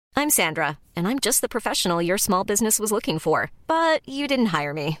I'm Sandra, and I'm just the professional your small business was looking for. But you didn't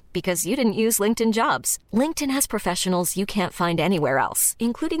hire me because you didn't use LinkedIn Jobs. LinkedIn has professionals you can't find anywhere else,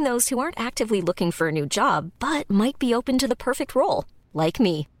 including those who aren't actively looking for a new job, but might be open to the perfect role, like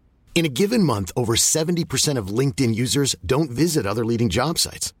me. In a given month, over 70% of LinkedIn users don't visit other leading job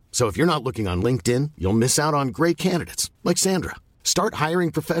sites. So if you're not looking on LinkedIn, you'll miss out on great candidates like Sandra. Start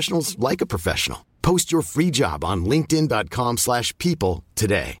hiring professionals like a professional. Post your free job on linkedin.com/people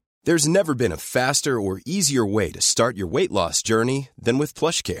today. There's never been a faster or easier way to start your weight loss journey than with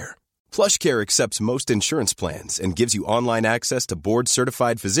PlushCare. PlushCare accepts most insurance plans and gives you online access to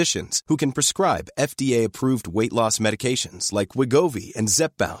board-certified physicians who can prescribe FDA-approved weight loss medications like Wegovy and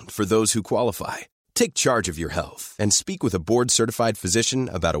Zepbound for those who qualify. Take charge of your health and speak with a board-certified physician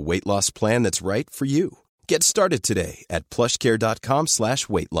about a weight loss plan that's right for you. Get started today at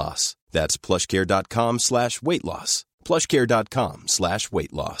plushcare.com/weight loss. That's plushcare.com/weight loss.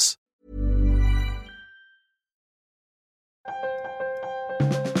 plushcare.com/weight loss.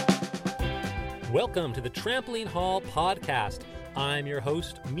 Welcome to the Trampoline Hall podcast. I'm your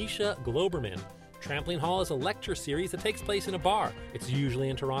host, Misha Globerman. Trampoline Hall is a lecture series that takes place in a bar. It's usually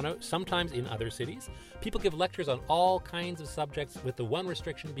in Toronto, sometimes in other cities. People give lectures on all kinds of subjects, with the one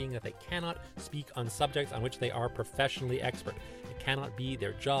restriction being that they cannot speak on subjects on which they are professionally expert. It cannot be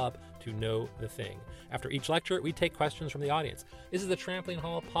their job to know the thing. After each lecture, we take questions from the audience. This is the Trampoline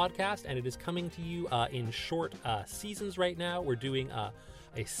Hall podcast, and it is coming to you in short seasons right now. We're doing a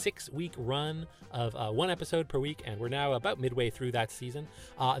 6-week run of one episode per week, and we're now about midway through that season.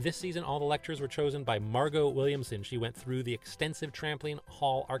 This season, all the lectures were chosen by Margot Williamson. She went through the extensive Trampoline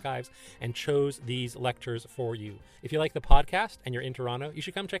Hall archives and chose these lectures for you. If you like the podcast and you're in Toronto, you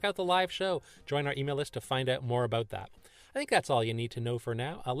should come check out the live show. Join our email list to find out more about that. I think that's all you need to know for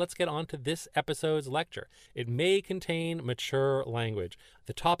now. Let's get on to this episode's lecture. It may contain mature language.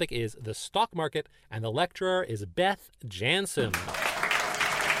 The topic is the stock market, and the lecturer is Beth Jansen.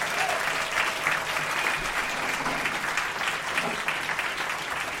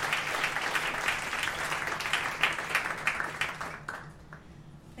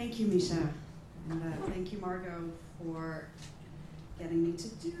 Thank you, Misha, and thank you, Margot, for getting me to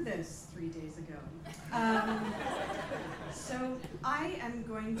do this 3 days ago. So I am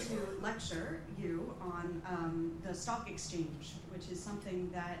going to lecture you on the stock exchange, which is something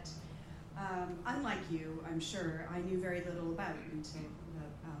that, unlike you, I'm sure, I knew very little about until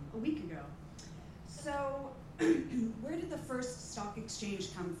a week ago. So where did the first stock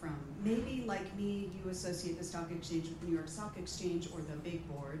exchange come from? Maybe, like me, you associate the stock exchange with the New York Stock Exchange, or the Big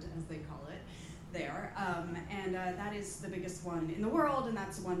Board, as they call it there. And that is the biggest one in the world, and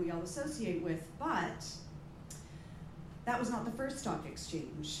that's the one we all associate with. But that was not the first stock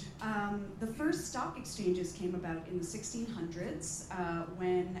exchange. The first stock exchanges came about in the 1600s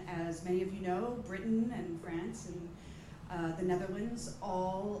when, as many of you know, Britain and France and the Netherlands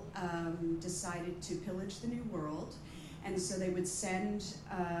all decided to pillage the New World, and so they would send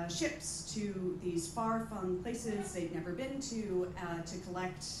ships to these far-flung places they'd never been to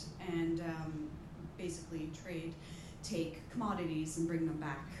collect and basically take commodities and bring them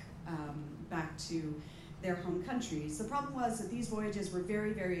back to their home countries. The problem was that these voyages were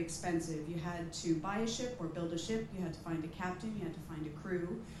very, very expensive. You had to buy a ship or build a ship, you had to find a captain, you had to find a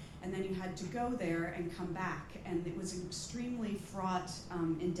crew, and then you had to go there and come back, and it was an extremely fraught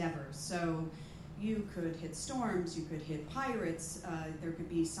endeavor. So you could hit storms, you could hit pirates, there could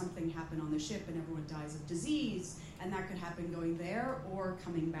be something happen on the ship and everyone dies of disease, and that could happen going there or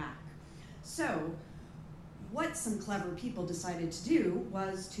coming back. So what some clever people decided to do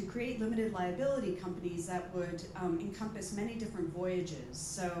was to create limited liability companies that would encompass many different voyages,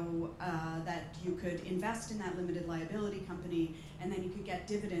 so that you could invest in that limited liability company, and then you could get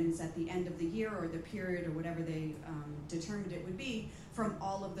dividends at the end of the year or the period or whatever they determined it would be from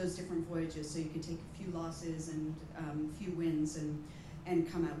all of those different voyages. So you could take a few losses and a few wins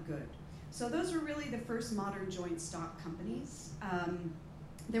and come out good. So those were really the first modern joint stock companies.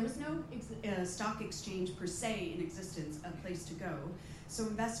 There was no stock exchange per se in existence, a place to go. So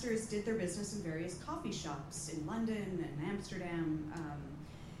investors did their business in various coffee shops in London and Amsterdam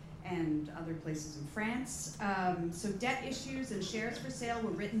and other places in France. So debt issues and shares for sale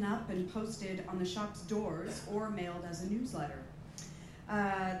were written up and posted on the shop's doors or mailed as a newsletter.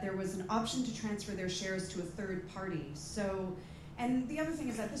 There was an option to transfer their shares to a third party. And the other thing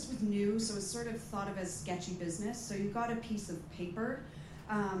is that this was new, so it was sort of thought of as sketchy business. So you got a piece of paper,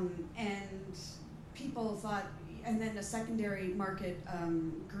 and people thought, and then a secondary market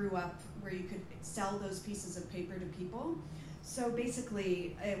grew up where you could sell those pieces of paper to people. So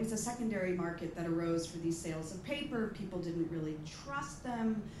basically, it was a secondary market that arose for these sales of paper. People didn't really trust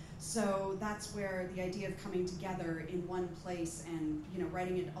them. So that's where the idea of coming together in one place and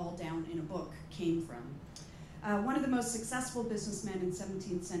writing it all down in a book came from. One of the most successful businessmen in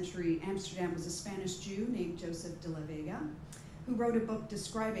 17th century Amsterdam was a Spanish Jew named Joseph de la Vega, who wrote a book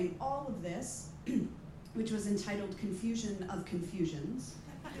describing all of this, which was entitled Confusion of Confusions.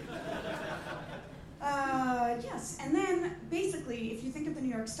 Yes, and then basically, if you think of the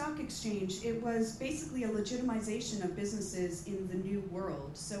New York Stock Exchange, it was basically a legitimization of businesses in the New World.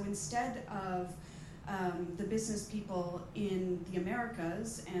 So instead of the business people in the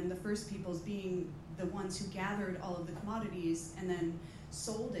Americas and the first peoples being the ones who gathered all of the commodities and then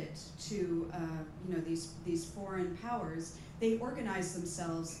sold it to these foreign powers, they organized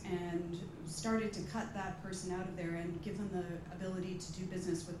themselves and started to cut that person out of there and give them the ability to do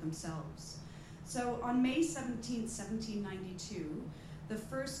business with themselves. So on May 17th, 1792, the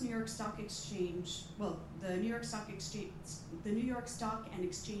first New York Stock Exchange, the New York Stock and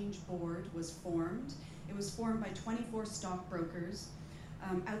Exchange Board was formed. It was formed by 24 stockbrokers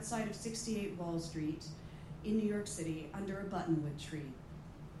outside of 68 Wall Street in New York City under a buttonwood tree.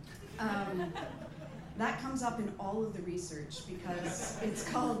 That comes up in all of the research because it's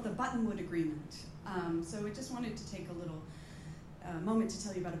called the Buttonwood Agreement. So I just wanted to take a little moment to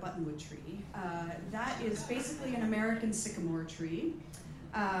tell you about a buttonwood tree. That is basically an American sycamore tree.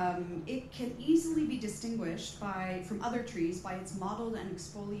 It can easily be distinguished from other trees by its mottled and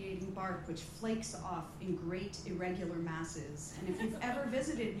exfoliating bark, which flakes off in great irregular masses. And if you've ever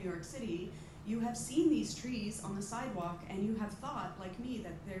visited New York City, you have seen these trees on the sidewalk and you have thought, like me,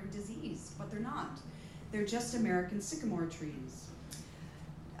 that they're diseased, but they're not. They're just American sycamore trees.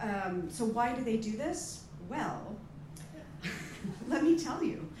 So why do they do this? Well, let me tell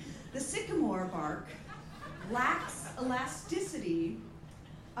you. The sycamore bark lacks elasticity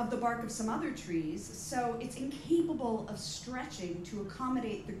of the bark of some other trees, so it's incapable of stretching to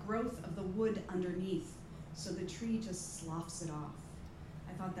accommodate the growth of the wood underneath. So the tree just sloughs it off.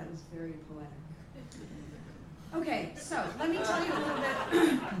 I thought that was very poetic. Okay, so let me tell you a little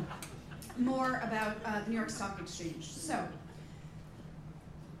bit more about the New York Stock Exchange. So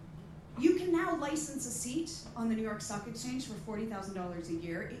you can now license a seat on the New York Stock Exchange for $40,000 a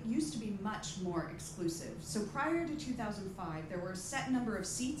year. It used to be much more exclusive. So prior to 2005, there were a set number of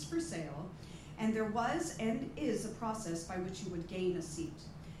seats for sale, and there was and is a process by which you would gain a seat.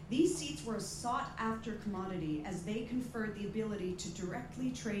 These seats were a sought-after commodity as they conferred the ability to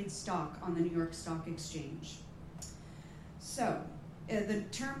directly trade stock on the New York Stock Exchange. So, the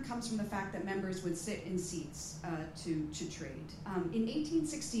term comes from the fact that members would sit in seats to trade. In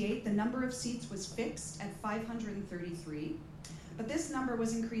 1868, the number of seats was fixed at 533, but this number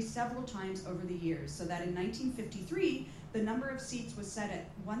was increased several times over the years, so that in 1953, the number of seats was set at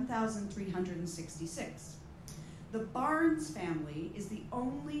 1,366. The Barnes family is the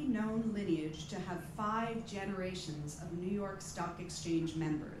only known lineage to have 5 generations of New York Stock Exchange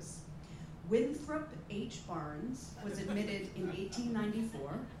members. Winthrop H. Barnes was admitted in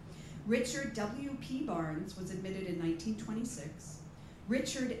 1894. Richard W. P. Barnes was admitted in 1926.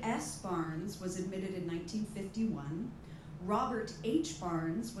 Richard S. Barnes was admitted in 1951. Robert H.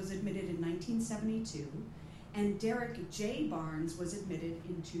 Barnes was admitted in 1972. And Derek J. Barnes was admitted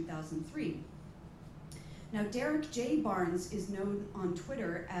in 2003. Now, Derek J. Barnes is known on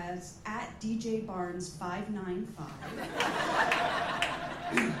Twitter as @DJBarnes595.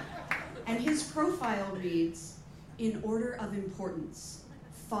 And his profile reads, in order of importance,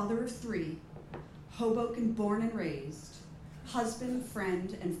 father of 3, Hoboken born and raised, husband,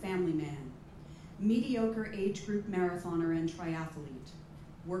 friend, and family man, mediocre age group marathoner and triathlete,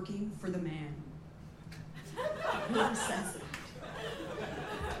 working for the man. Who says that?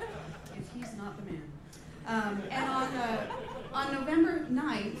 If he's not the man. And on November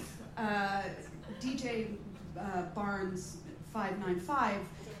 9th, DJ Barnes595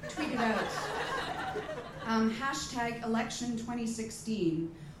 tweeted out, #election2016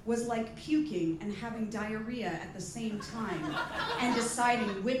 was like puking and having diarrhea at the same time and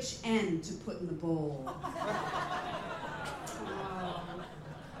deciding which end to put in the bowl.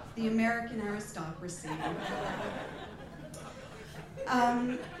 The American aristocracy.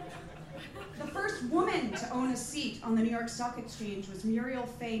 The first woman to own a seat on the New York Stock Exchange was Muriel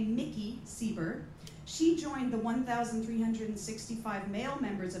Faye Mickey Sieber. She joined the 1,365 male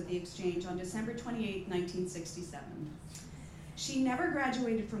members of the exchange on December 28, 1967. She never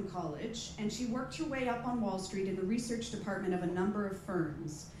graduated from college, and she worked her way up on Wall Street in the research department of a number of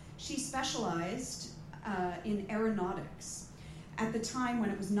firms. She specialized in aeronautics at the time when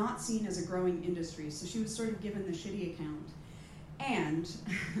it was not seen as a growing industry, so she was sort of given the shitty account. And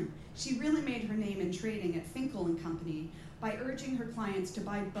she really made her name in trading at Finkel and Company by urging her clients to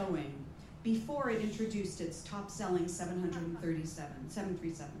buy Boeing before it introduced its top-selling 737.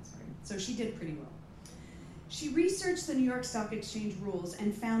 So she did pretty well. She researched the New York Stock Exchange rules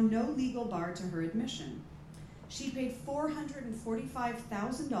and found no legal bar to her admission. She paid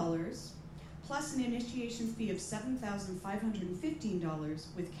 $445,000 plus an initiation fee of $7,515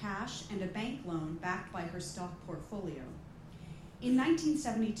 with cash and a bank loan backed by her stock portfolio. In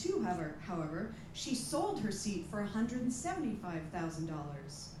 1972, however, she sold her seat for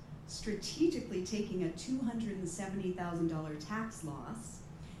 $175,000, strategically taking a $270,000 tax loss,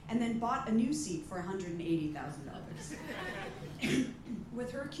 and then bought a new seat for $180,000.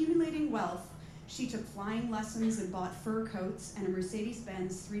 With her accumulating wealth, she took flying lessons and bought fur coats and a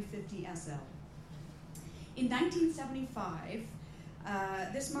Mercedes-Benz 350 SL. In 1975,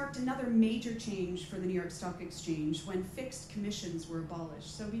 this marked another major change for the New York Stock Exchange when fixed commissions were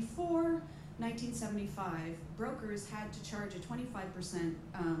abolished. So before 1975, brokers had to charge a 25%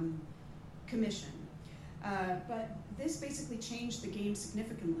 commission. But this basically changed the game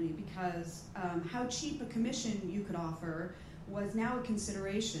significantly because how cheap a commission you could offer was now a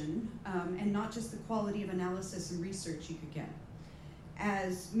consideration, and not just the quality of analysis and research you could get.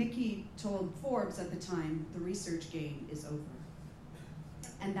 As Mickey told Forbes at the time, the research game is over.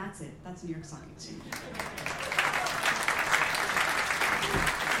 And that's it. That's New York Stock Exchange.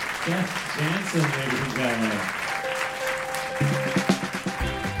 Jeff Jansen, ladies and gentlemen.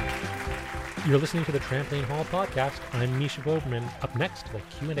 You're listening to the Trampoline Hall podcast. I'm Misha Globerman. Up next, the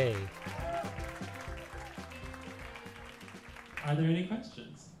Q&A. Are there any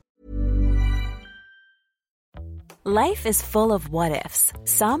questions? Life is full of what-ifs.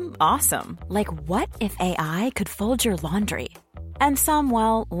 Some awesome, like what if AI could fold your laundry? And some,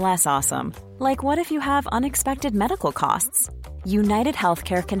 well, less awesome, like what if you have unexpected medical costs? United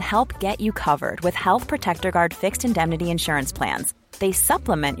Healthcare can help get you covered with Health Protector Guard fixed indemnity insurance plans. They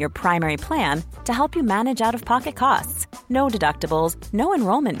supplement your primary plan to help you manage out-of-pocket costs. No deductibles, no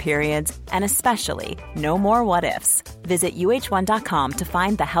enrollment periods, and especially no more what-ifs. Visit uh1.com to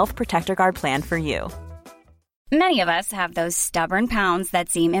find the Health Protector Guard plan for you. Many of us have those stubborn pounds that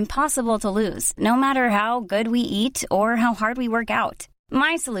seem impossible to lose, no matter how good we eat or how hard we work out.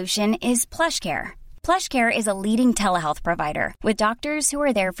 My solution is PlushCare. PlushCare is a leading telehealth provider with doctors who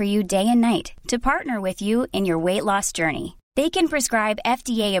are there for you day and night to partner with you in your weight loss journey. They can prescribe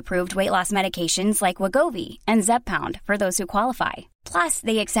FDA-approved weight loss medications like Wegovy and Zepbound for those who qualify. Plus,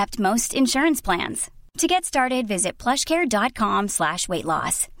 they accept most insurance plans. To get started, visit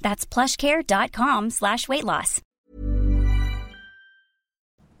plushcare.com/weightloss. That's plushcare.com/weightloss.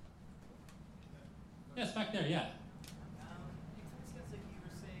 Yes, back there, yeah. It sounds like you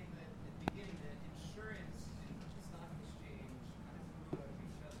were saying that at the beginning that insurance and the stock exchange kind of grew out of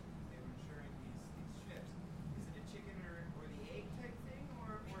each other because they were insuring these ships. Is it a chicken or the egg type thing,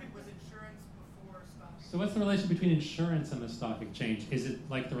 or was insurance before stock exchange? So what's the relation between insurance and the stock exchange? Is it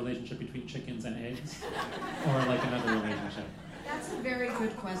like the relationship between chickens and eggs? Or like another relationship? That's a very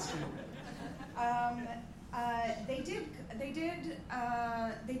good question.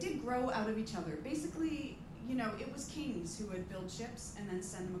 They did grow out of each other. Basically, it was kings who would build ships and then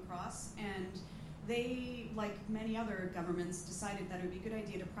send them across, and they, like many other governments, decided that it would be a good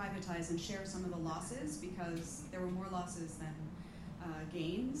idea to privatize and share some of the losses because there were more losses than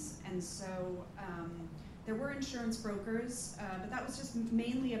gains, and so there were insurance brokers, but that was just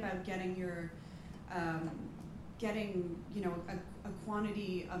mainly about getting your a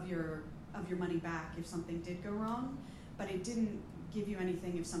quantity of your money back if something did go wrong, but it didn't give you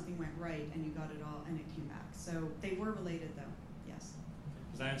anything if something went right and you got it all and it came back. So they were related, though. Yes.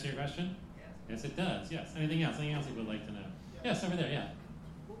 Does that answer your question? Yes. Yes, it does. Yes. Anything else? Anything else you would like to know? Yeah. Yes, over there. Yeah.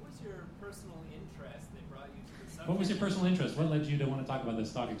 What was your personal interest that brought you to the subject? What was your personal interest? What led you to want to talk about the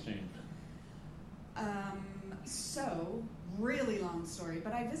stock exchange? So, really long story,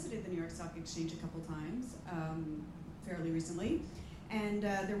 but I visited the New York Stock Exchange a couple times, fairly recently, and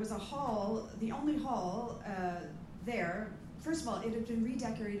there was a hall, the only hall there. First of all, it had been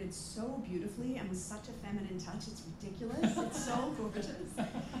redecorated so beautifully and with such a feminine touch, it's ridiculous. It's so gorgeous.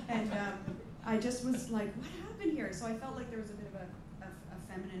 And I just was like, what happened here? So I felt like there was a bit of a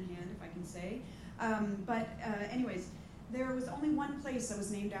feminine hand, if I can say. Anyways, there was only one place that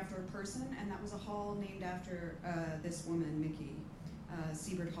was named after a person, and that was a hall named after this woman, Mickey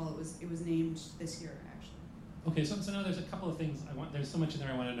Siebert Hall. It was named this year, actually. Okay, so now there's a couple of things there's so much in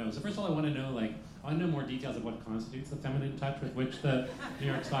there I want to know. So first of all, I want to know more details of what constitutes the feminine touch with which the New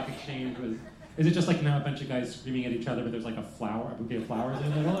York Stock Exchange Is it just like now a bunch of guys screaming at each other, but there's like a bouquet of flowers in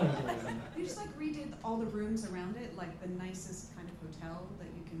the middle? Or We just like redid all the rooms around it, like the nicest kind of hotel that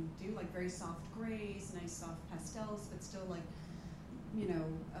you can do, like very soft grays, nice soft pastels, but still like,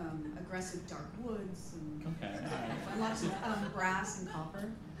 aggressive dark woods and lots of brass and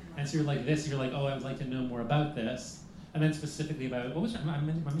copper. And so you're like this, you're like, oh, I would like to know more about this. And then specifically about, what was your, I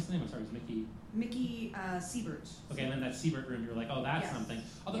missed the name, I'm sorry, it was Mickey? Mickey Siebert. Okay, and then that Siebert room, you're like, oh, that's something.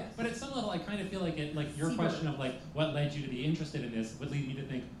 Although, Yes. But at some level, I kind of feel like your Siebert. question of like, what led you to be interested in this would lead me to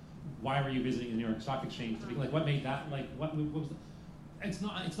think, why were you visiting the New York Stock Exchange? To be like, what made that, like, what was the, it's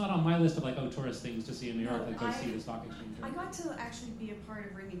not on my list of like, tourist things to see in New York, like go see the Stock Exchange. I got to actually be a part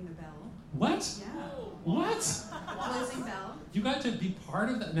of ringing the bell. What? Yeah. What? Closing bell. You got to be part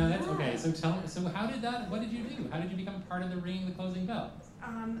of that? No, that's okay. So so how did that, what did you do? How did you become part of the ringing the closing bell?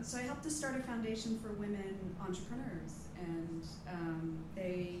 So I helped to start a foundation for women entrepreneurs, and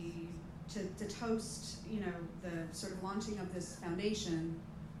to toast, the sort of launching of this foundation,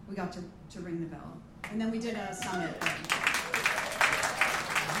 we got to ring the bell, and then we did a summit.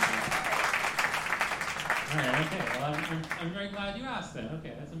 All right. Okay. Well, I'm very glad you asked that.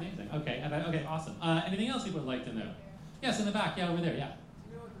 Okay, that's amazing. Okay. Okay. Awesome. Anything else people would like to know? Yes, in the back. Yeah, over there. Yeah.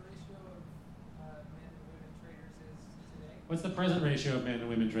 Do you know what the ratio of men and women traders is today? What's the present ratio of men and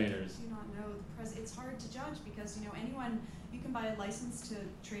women traders? I do not know it's hard to judge because anyone, you can buy a license to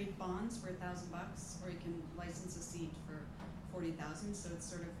trade bonds for $1,000, or you can license a seat for 40,000. So it's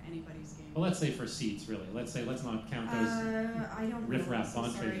sort of anybody's game. Well, let's say for seats, really. Let's not count those I don't riff-raff know.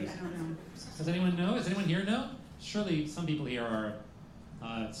 bond Sorry, traders. I don't know. Does anyone know? Does anyone here know? Surely some people here are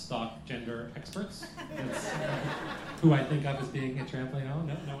stock gender experts. That's who I think of as being a trampoline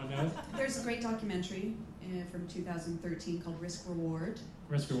home. No one knows. There's a great documentary from 2013 called Risk Reward.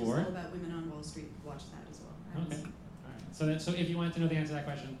 Risk Which Reward. is all about women on Wall Street. Watch that as well. Okay. All right. So if you wanted to know the answer to that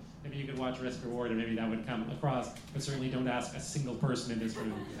question, maybe you could watch Risk Reward, and maybe that would come across. But certainly don't ask a single person in this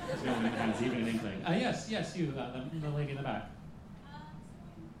room who has even an inkling. Yes, you, the lady in the back. So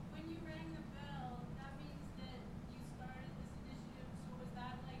when you rang the bell, that means that you started this initiative. So was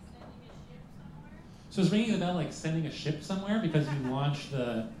that like sending a ship somewhere? So is ringing the bell like sending a ship somewhere because you launched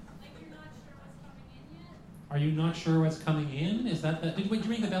the? Like you're not sure what's coming in yet? Are you not sure what's coming in? Is that the? Did you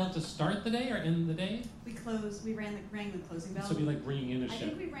ring the bell to start the day or end the day? We rang the closing bell. So it'd be like bringing in a I ship.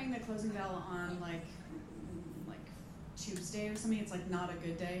 think we rang the closing bell on like Tuesday or something. It's like not a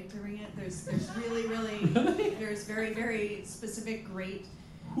good day to ring it. There's really there's very, very specific great.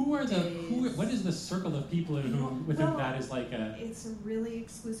 What is the circle of people within that is like a? It's a really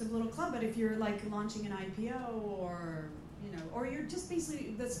exclusive little club. But if you're like launching an IPO or you're just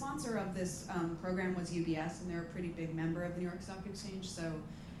basically the sponsor of this program was UBS, and they're a pretty big member of the New York Stock Exchange. So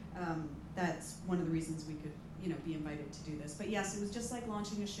that's one of the reasons we could be invited to do this. But yes, it was just like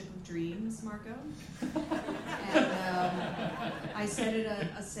launching a ship of dreams, Marco. And I set it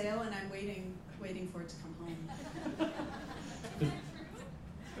a sail, and I'm waiting for it to come home.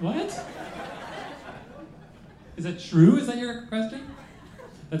 What? Is that true? Is that your question?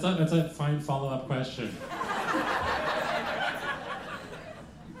 That's a fine follow-up question.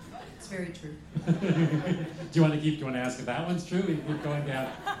 It's very true. Do you want to ask if that one's true? We keep going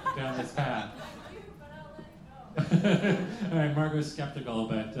down this path. All right, Margot's skeptical,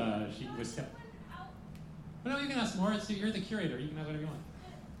 but she was skeptical. But no, you can ask more. You're the curator. You can ask whatever you want.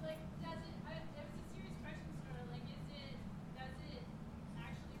 Like, it was a serious question, sort of. Like, does it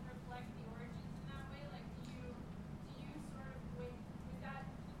actually reflect the origins in that way? Like, do you sort of wait? Does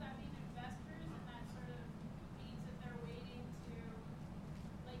that mean investors, and that sort of means that they're waiting to,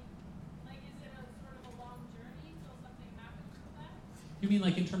 like, is it a sort of a long journey till something happens with that? You mean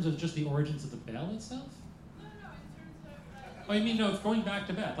like in terms of just the origins of the bell itself? No, in terms of. Oh, you mean no? It's going back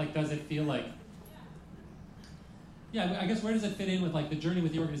to Beth. Like, does it feel like? Yeah, I guess where does it fit in with like the journey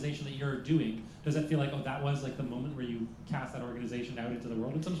with the organization that you're doing? Does it feel like, oh, that was like the moment where you cast that organization out into the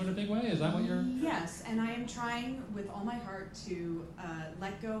world in some sort of big way? Is that what you're? Yes, and I am trying with all my heart to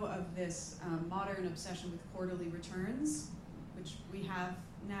let go of this modern obsession with quarterly returns, which we have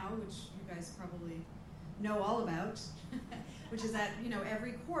now, which you guys probably know all about, which is that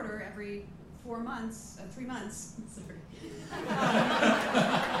every quarter, every 3 months, sorry.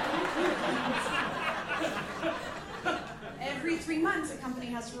 Every 3 months, a company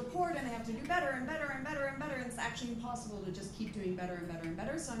has to report, and they have to do better and better and better and better. And it's actually impossible to just keep doing better and better and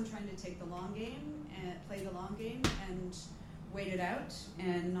better. So I'm trying to take the long game and play the long game and wait it out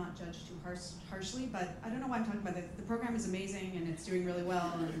and not judge too harshly. But I don't know why I'm talking about it. The program is amazing and it's doing really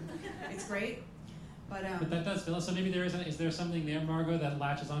well and it's great. But that does feel so. Maybe is there something there, Margot, that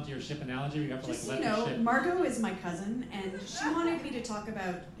latches onto your ship analogy? Where you have to just, let you the know, ship. Margot is my cousin, and she wanted me to talk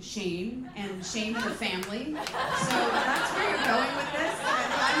about shame and shame in the family. So that's where you're going with this,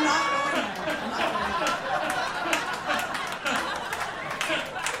 and I'm not going there. I'm not going there.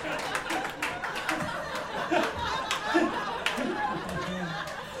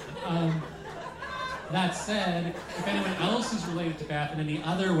 That said, if anyone else is related to Beth in any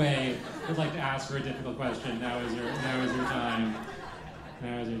other way would like to ask her a difficult question, now is your time.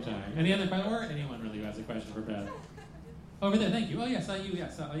 Now is your time. Any other question, or anyone really who has a question for Beth? Over there, thank you. Oh yes, you.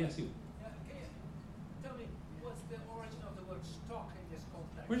 Yes, yes, you. Can you tell me what's the origin of the word stock in this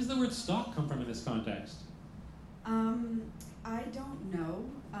context? Where does the word stock come from in this context? I don't know.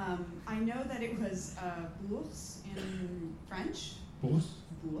 I know that it was bourse in French. Bourse?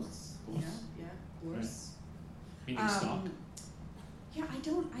 Bourse. Bourse. Yeah, bourse. Right. Meaning stock? Yeah, I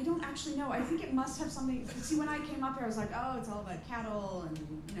don't actually know. I think it must have something. See, when I came up here, I was like, oh, it's all about cattle and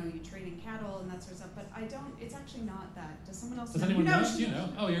you trade in cattle and that sort of stuff. But I don't. It's actually not that. Does someone else? Does anyone know? Do you know?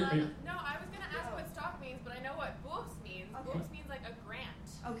 Oh, you're. No, I was gonna ask what stock means, but I know what bourse means. Okay. Bourse means like a grant.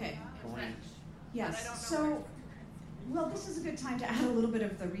 Okay. In French. Yes. But I don't know So, well, this is a good time to add a little bit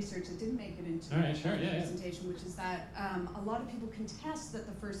of the research that didn't make it into All right, sure, the yeah. presentation, which is that a lot of people contest that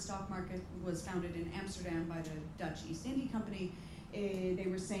the first stock market was founded in Amsterdam by the Dutch East India Company. They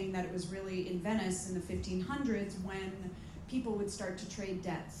were saying that it was really in Venice in the 1500s when people would start to trade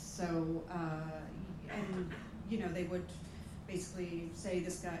debts. So, they would basically say,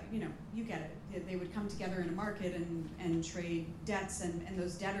 this guy, you get it. They would come together in a market and trade debts, and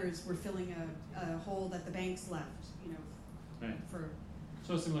those debtors were filling a hole that the banks left, Right. for...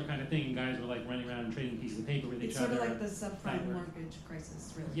 So a similar kind of thing. Guys were like running around and trading pieces of paper with each It's sort other. of like the subprime mortgage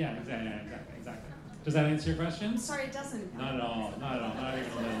crisis, really. Yeah, exactly. Does that answer your question? I'm sorry, it doesn't. Not at all. Not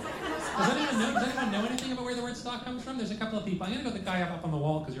even a little. Does anyone know anything about where the word stock comes from? There's a couple of people. I'm going to go with the guy up on the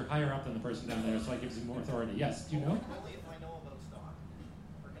wall because you're higher up than the person down there, so it gives you more authority. Yes, do you know? Only if I know about stock.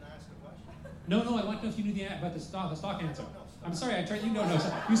 Or can I ask a question? No, I want to know if you knew about the stock answer. I'm sorry, I tried. You know.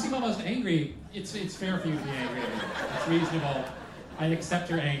 You seem almost angry. It's fair for you to be angry. It's reasonable. I accept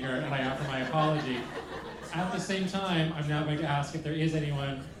your anger and I offer my apology. At the same time, I'm now going to ask if there is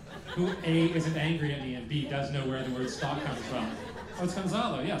anyone who A, isn't angry at me, and B, does know where the word stock comes from. Oh, it's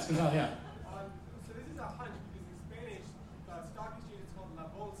Gonzalo. Yes, Gonzalo, yeah. So this is a hunch, because in Spanish, the stock exchange is called la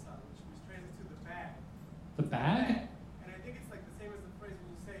bolsa, which translates to the bag. The bag? And I think it's like the same as the phrase when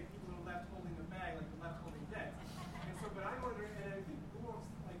you say people are left holding the bag, like the left holding debt. And so, but I'm wondering, and I think bourse,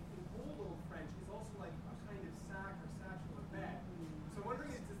 like in old French, is also like a kind of sack or satchel or bag. So I'm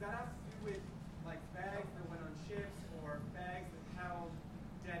wondering, does that have to do with like bags that went on ships or bags that held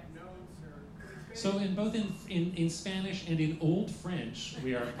debt notes or? So in both in Spanish and in Old French,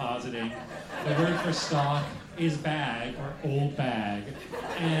 we are positing the word for stock is bag or old bag.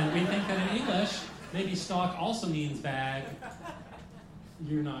 And we think that in English, maybe stock also means bag.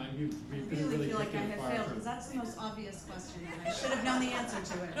 You're not. I really feel like I have failed, because that's the most obvious question, and I should have known the answer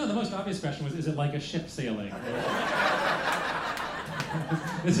to it. No, the most obvious question was, is it like a ship sailing?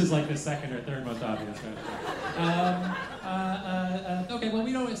 This is like the second or third most obvious question. Okay, well,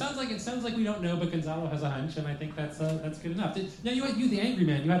 we don't. It sounds like we don't know, but Gonzalo has a hunch, and I think that's good enough. Now, you, the angry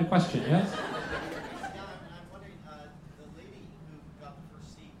man, you had a question, yes? Yeah, I'm wondering, the lady who got the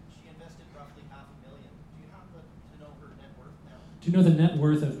first seat, she invested roughly $500,000. Do you happen to know her net worth now? Do you know the net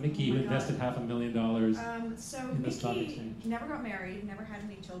worth of Mickey, who invested $500,000 So in the stock Mickey exchange? never got married, never had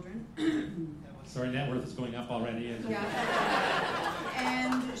any children. So her net worth is going up already. Yeah.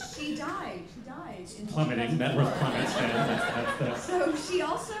 And she died. In Plummeting. Net worth plummets. So she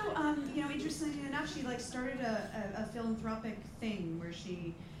also, interestingly enough, she started a philanthropic thing where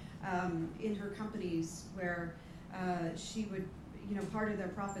she, in her companies, where she would, part of their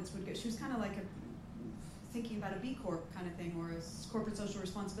profits would go. She was kind of like thinking about a B Corp kind of thing, or a corporate social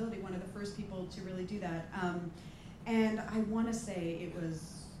responsibility. One of the first people to really do that. And I want to say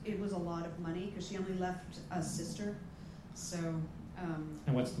it was a lot of money because she only left a sister. So.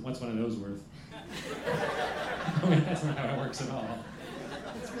 And what's one of those worth? I mean, that's not how it works at all.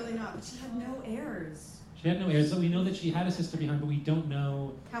 It's really not. But she had no heirs. She had no heirs, so we know that she had a sister behind, but we don't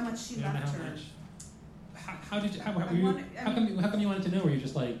know how much she left her. How come you wanted to know? Or you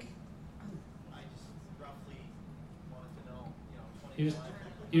just like? I just roughly wanted to know.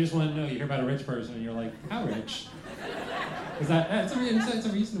 You just want to know. You hear about a rich person, and you're like, how rich? Is that? It's a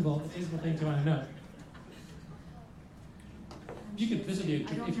reasonable thing to want to know. If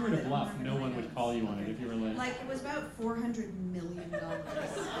you were to bluff, no one would call you on it. If you were like it was about $400 million.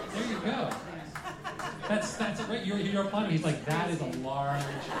 There you go. That's right. You're applying. He's like, that is a large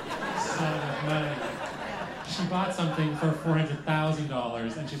sum of money. She bought something for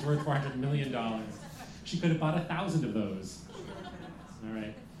 $400,000 and she's worth $400 million. She could have bought 1,000 of those. All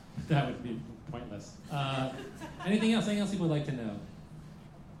right. That would be pointless. Anything else? Anything else people would like to know?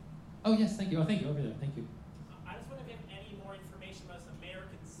 Oh, yes, thank you. Oh, thank you. Over there. Thank you. I just wonder if you have any more information about this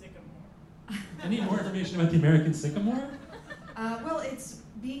American sycamore. Any more information about the American sycamore? Well, it's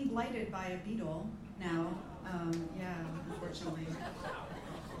being blighted by a beetle now. Yeah, unfortunately.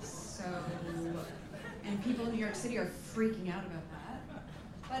 So, and people in New York City are freaking out about that.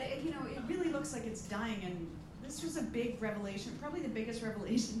 But it really looks like it's dying, and this was a big revelation, probably the biggest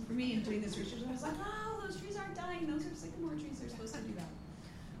revelation for me in doing this research. I was like, oh, those trees aren't dying. Those are sycamore trees. They're supposed to do that.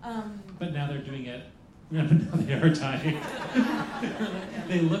 But now they're doing it. No, they are dying.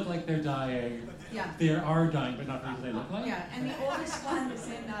 They look like they're dying. Yeah. They are dying, but not because they look like. Yeah, and the oldest one is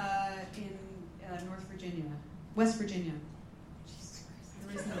in North Virginia, West Virginia. Jesus Christ,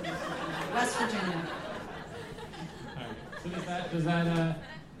 there is no West Virginia. West Virginia. All right.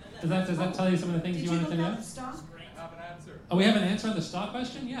 So does that tell you some of the things you wanted to know? Stock? Oh, we have an answer on the stock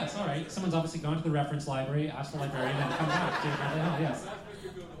question? Yes. All right. Someone's obviously gone to the reference library, asked the librarian, and come back to yes.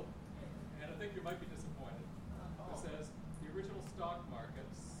 Google, and I think you might be disappointed. It says the original stock market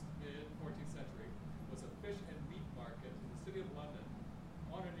in 14th century was a fish and meat market in the city of London,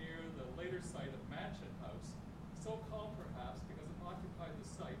 on or near the later site of Mansion House, so called perhaps because it occupied the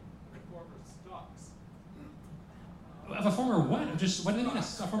site of the former stocks. Of a former what? Just what do they mean? A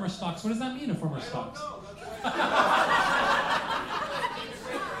former stocks? What does that mean? A former stocks? I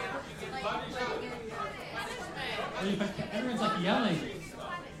don't know. Everyone's like yelling.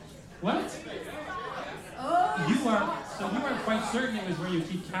 What? Oh, you are quite certain it was where you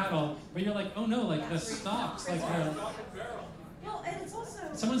keep cattle, but you're like, oh no, like the stocks, like the. Well, and it's also.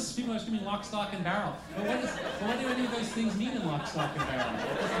 People are screaming lock, stock, and barrel. But what do any of those things mean in lock, stock, and barrel?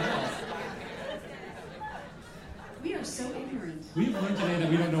 We are so ignorant. We've learned today that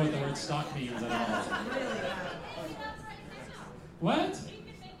we don't know what the word stock means at all. What?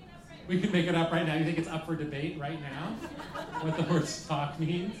 We can make it up right now. You think it's up for debate right now? What the word stock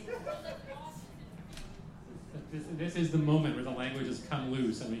means? This is the moment where the language has come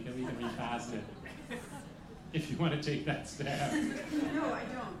loose and we can refasten it. If you want to take that stab. No, I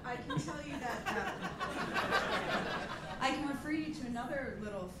don't. I can tell you that I can refer you to another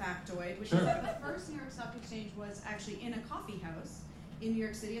little factoid, which is that the first New York Stock Exchange was actually in a coffee house in New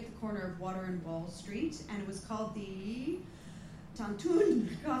York City at the corner of Water and Wall Street, and it was called the Tantoon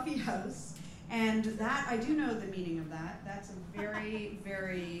Coffee House. And that, I do know the meaning of that. That's a very,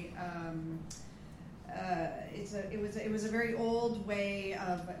 very, it was a very old way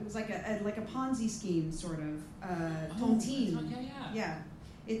of, it was like a Ponzi scheme sort of, tontine. Yeah.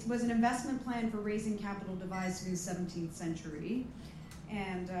 It was an investment plan for raising capital devised in the 17th century.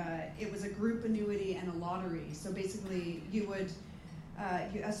 And it was a group annuity and a lottery. So basically you would,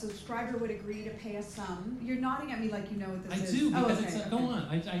 a subscriber would agree to pay a sum. You're nodding at me like you know what this is. I do, because it's go on.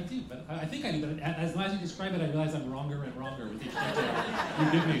 I do, but I think I do. But as you describe it, I realize I'm wronger and wronger with each detail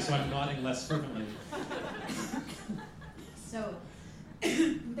you give me, so I'm nodding less fervently. So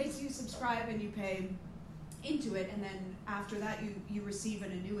basically you subscribe and you pay into it, and then after that you receive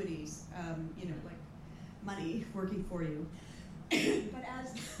an annuities, like money working for you. But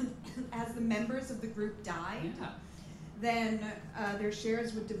as the members of the group died, then their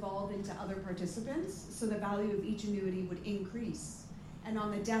shares would devolve into other participants, so the value of each annuity would increase. And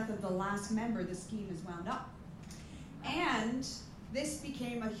on the death of the last member, the scheme is wound up. And this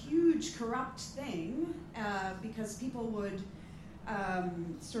became a huge corrupt thing because people would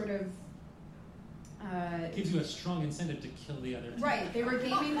gives you a strong incentive to kill the other people. Right, they were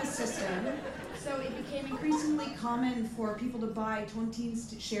gaming the system, so it became increasingly common for people to buy tontine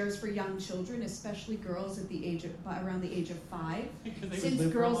shares for young children, especially girls at around the age of 5, since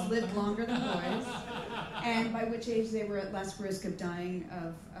girls lived longer than boys, and by which age they were at less risk of dying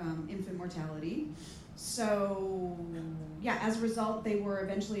of infant mortality. So, as a result, they were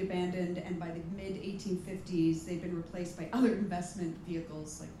eventually abandoned, and by the mid-1850s, they've been replaced by other investment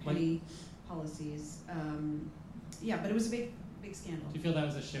vehicles like penny policies. But it was a big scandal. Do you feel that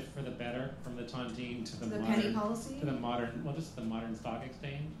was a shift for the better from the tontine to the modern penny policy? To the modern, just the modern stock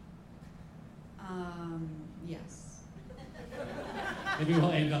exchange? Yes. Maybe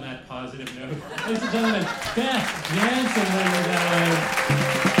we'll end on that positive note. Ladies and gentlemen, Beth Jansen, ladies and gentlemen.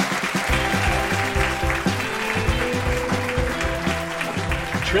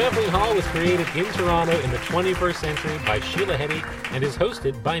 Trampoline Hall was created in Toronto in the 21st century by Sheila Heti and is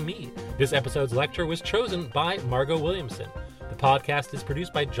hosted by me. This episode's lecture was chosen by Margot Williamson. The podcast is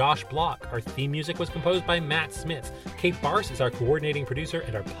produced by Josh Block. Our theme music was composed by Matt Smith. Kate Barse is our coordinating producer,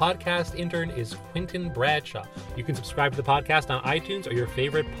 and our podcast intern is Quentin Bradshaw. You can subscribe to the podcast on iTunes or your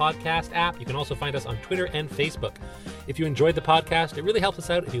favorite podcast app. You can also find us on Twitter and Facebook. If you enjoyed the podcast, it really helps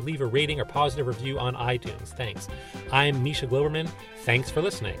us out if you leave a rating or positive review on iTunes. Thanks. I'm Misha Globerman. Thanks for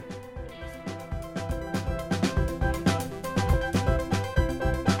listening.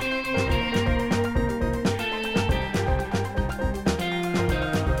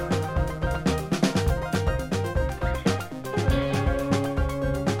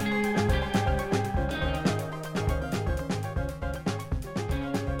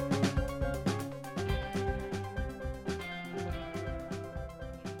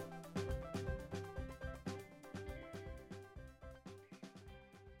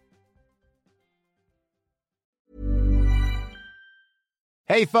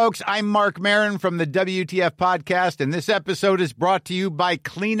 Hey, folks, I'm Mark Maron from the WTF Podcast, and this episode is brought to you by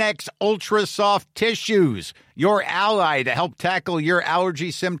Kleenex Ultra Soft Tissues, your ally to help tackle your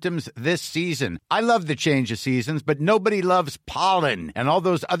allergy symptoms this season. I love the change of seasons, but nobody loves pollen and all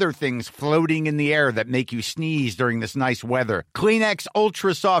those other things floating in the air that make you sneeze during this nice weather. Kleenex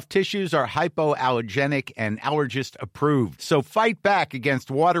Ultra Soft Tissues are hypoallergenic and allergist approved, so fight back against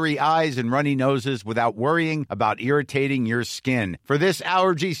watery eyes and runny noses without worrying about irritating your skin. For this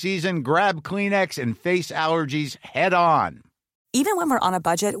allergy season, grab Kleenex and face allergies head on. Even when we're on a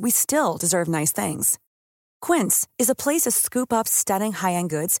budget, we still deserve nice things. Quince is a place to scoop up stunning high-end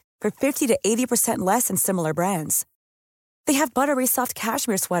goods for 50 to 80% less than similar brands. They have buttery soft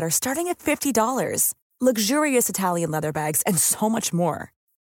cashmere sweaters starting at $50, luxurious Italian leather bags, and so much more.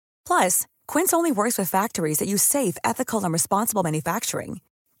 Plus, Quince only works with factories that use safe, ethical, and responsible manufacturing.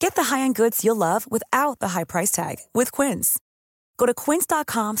 Get the high-end goods you'll love without the high price tag with Quince. Go to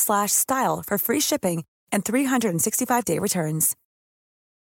quince.com/style for free shipping and 365-day returns.